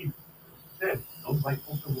Sergeant Lee said, those white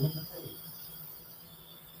folks are willing to pay.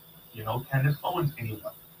 Candace Owens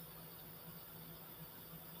anyone.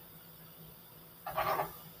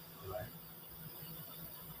 Right?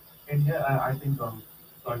 And yeah, I think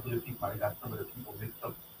Sergeant Lee might have got some of the people mixed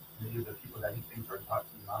up. Many of the people that he thinks are not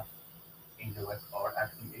Angel West are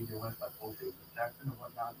actually Angel West, like O.J. Jackson and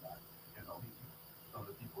whatnot. Some of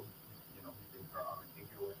the people he thinks are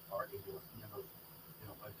Angel West are Angel West, even though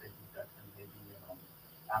O.J. Jackson may be in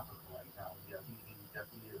Africa right now. Yeah, he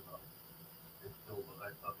definitely is still a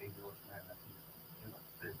Angel West man that he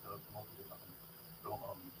says most of the time. So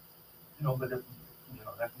but that's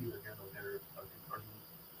neither here nor there. I think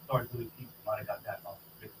Sergeant Lee might have got that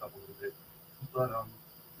mixed up a little bit, but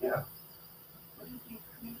yeah. What do you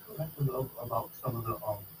think about some of the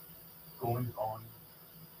goings on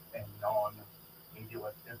and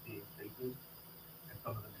non-ADOS FDA spaces and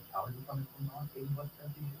some of the mentality coming from non-ADOS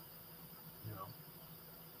FDA?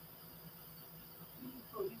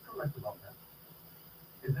 He's correct about that.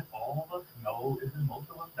 Is it all of us? No. Is it most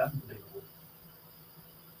of us? That's debatable.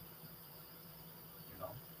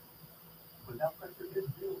 But that pressure is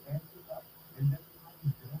real and it's up. And this is how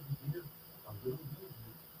you build a little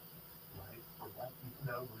movement, right, for black people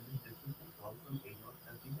that are willing to distance themselves from ADOS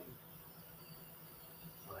FDA.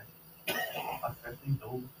 Right? Especially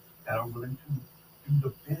those that are willing to do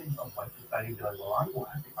the bidding of white society. They're like, well, I'm going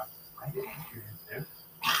to I didn't experience this.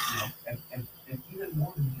 And even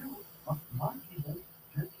more than you, my people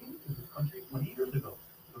just came to this country 20 years ago,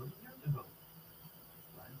 30 years ago.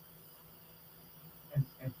 Right?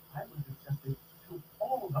 And I was accepted to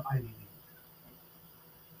all the Ivy Leagues.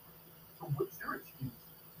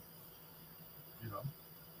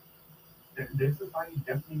 Their society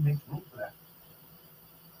definitely makes room for that.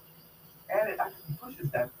 And it actually pushes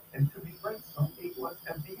that. And to be frank, some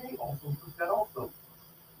AUSMDA also push that also.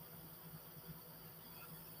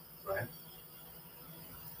 Right?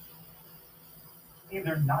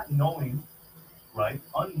 Either not knowing, right,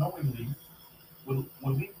 unknowingly, when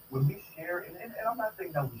we share, and I'm not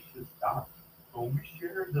saying that we should stop, but when we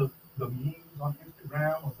share the memes on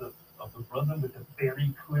Instagram of the brother with the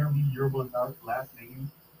very clearly Yoruba last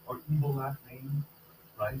name or Igbo last name,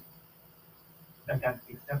 right, that got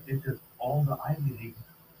accepted to all the Ivy League,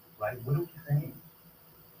 right? What are we saying,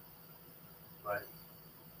 right?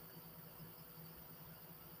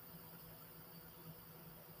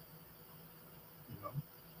 You know,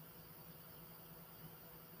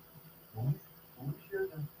 when we when we share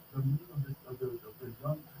the meme of the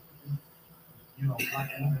young African, black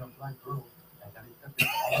woman or black girl that got accepted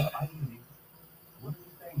to all the Ivy Leagues, what are we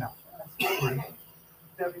saying now? Fast forward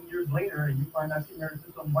 7 years later, and you find out she married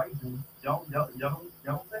to some white dude. Y'all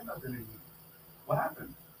don't say nothing anymore. What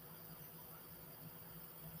happened,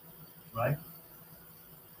 right?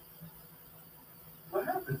 What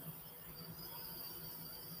happened?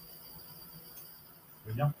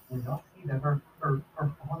 When y'all see that her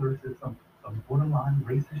father said some borderline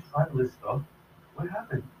racist tribalist stuff, what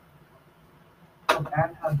happened? Some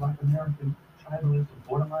anti-black American tribalist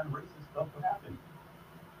borderline racist stuff, what happened?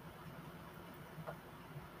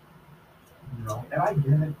 And I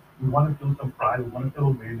get it. We want to feel some pride. We want to feel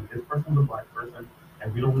a win. This person's a black person,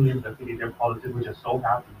 and we don't really investigate their politics. We're just so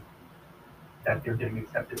happy that they're getting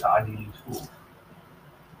accepted to Ivy League schools,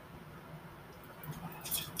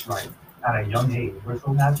 right? At a young age, we're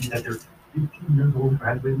so happy that they're 15 years old,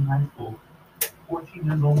 graduating high school, 14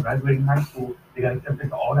 years old, graduating high school. They got accepted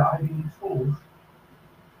to all the Ivy League schools,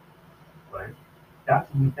 right? That's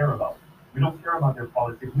what we care about. We don't care about their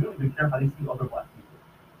politics. We don't even care how they see other black people.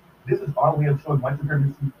 This is our way of showing white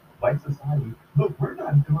supremacy, white society. Look, we're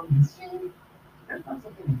not dumb. You see, there's not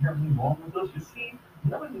something inherently wrong with us. You see,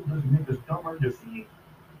 none of this doesn't make us dumber. You see.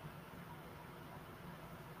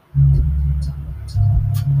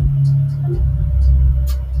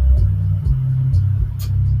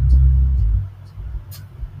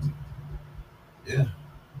 Yeah.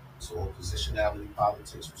 So positionality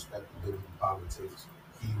politics, respectability politics.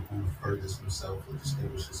 He who furthers himself or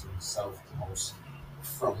distinguishes himself the most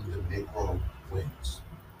from the Negro wins.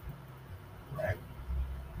 Right?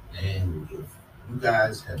 And if you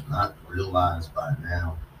guys have not realized by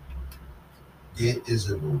now, there is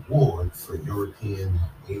a reward for European,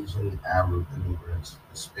 Asian, Arab immigrants,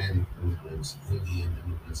 Hispanic immigrants, Indian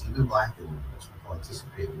immigrants, even black immigrants who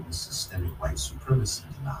participate in this systemic white supremacy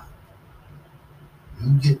denial.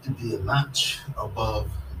 You get to be a notch above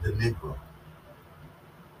the Negro.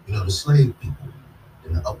 The slave people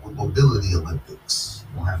in the upward mobility Olympics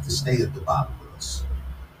will have to stay at the bottom with us.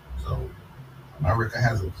 So America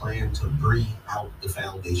has a plan to breed out the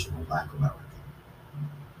foundational black American.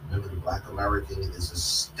 Remember, the black American is a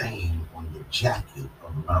stain on the jacket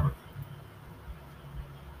of America.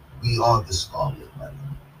 We are the scarlet letter.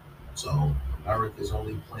 So America's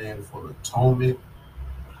only plan for atonement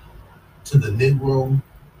to the Negro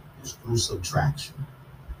is through subtraction.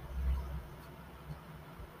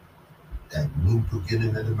 That new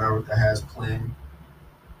beginning that America has planned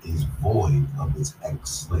is void of its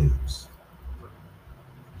ex-slaves.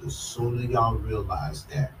 The sooner y'all realize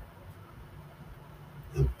that,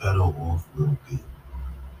 the better off we'll be.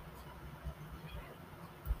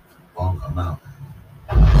 Gonna come out.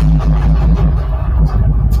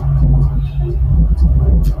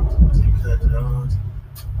 Cut it on.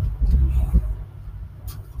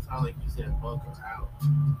 Sound like you said bunker out.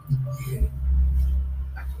 Yeah.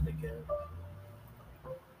 I can think of it.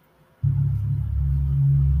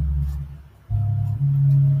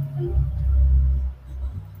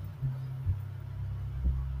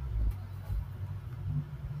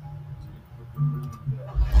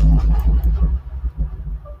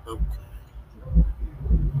 Okay.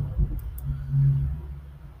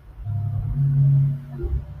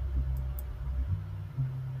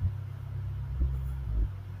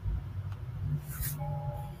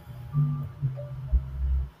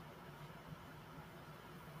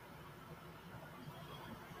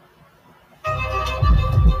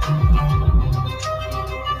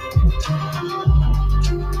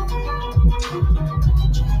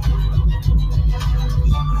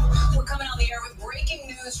 We're coming on the air with breaking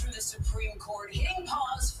news from the Supreme Court, hitting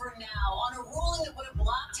pause for now on a ruling that would have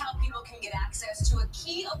blocked how people can get access to a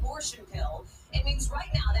key abortion pill. It means right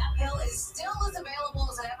now that pill is still as available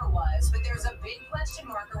as it ever was, but there's a big question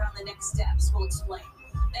mark around the next steps. We'll explain.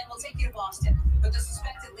 Then we'll take you to Boston. Boston. With the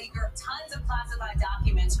suspected leaker, tons of classified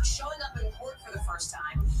documents showing up in court for the first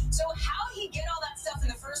time. So how did he get all that stuff in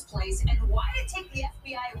the first place, and why did it take the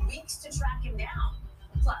FBI weeks to track him down?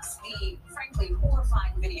 Plus, the frankly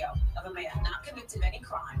horrifying video of a man not convicted of any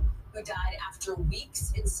crime who died after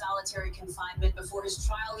weeks in solitary confinement before his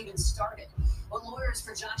trial even started. Well, lawyers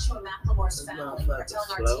for Joshua McLemore's family are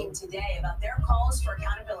telling our team today about their calls for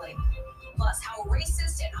accountability. Plus, how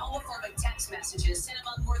racist and homophobic text messages sent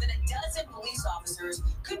among more than a dozen police officers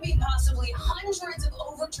could be possibly hundreds of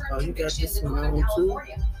overturned convictions in Northern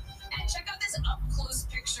California. And check out this up-close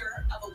picture of a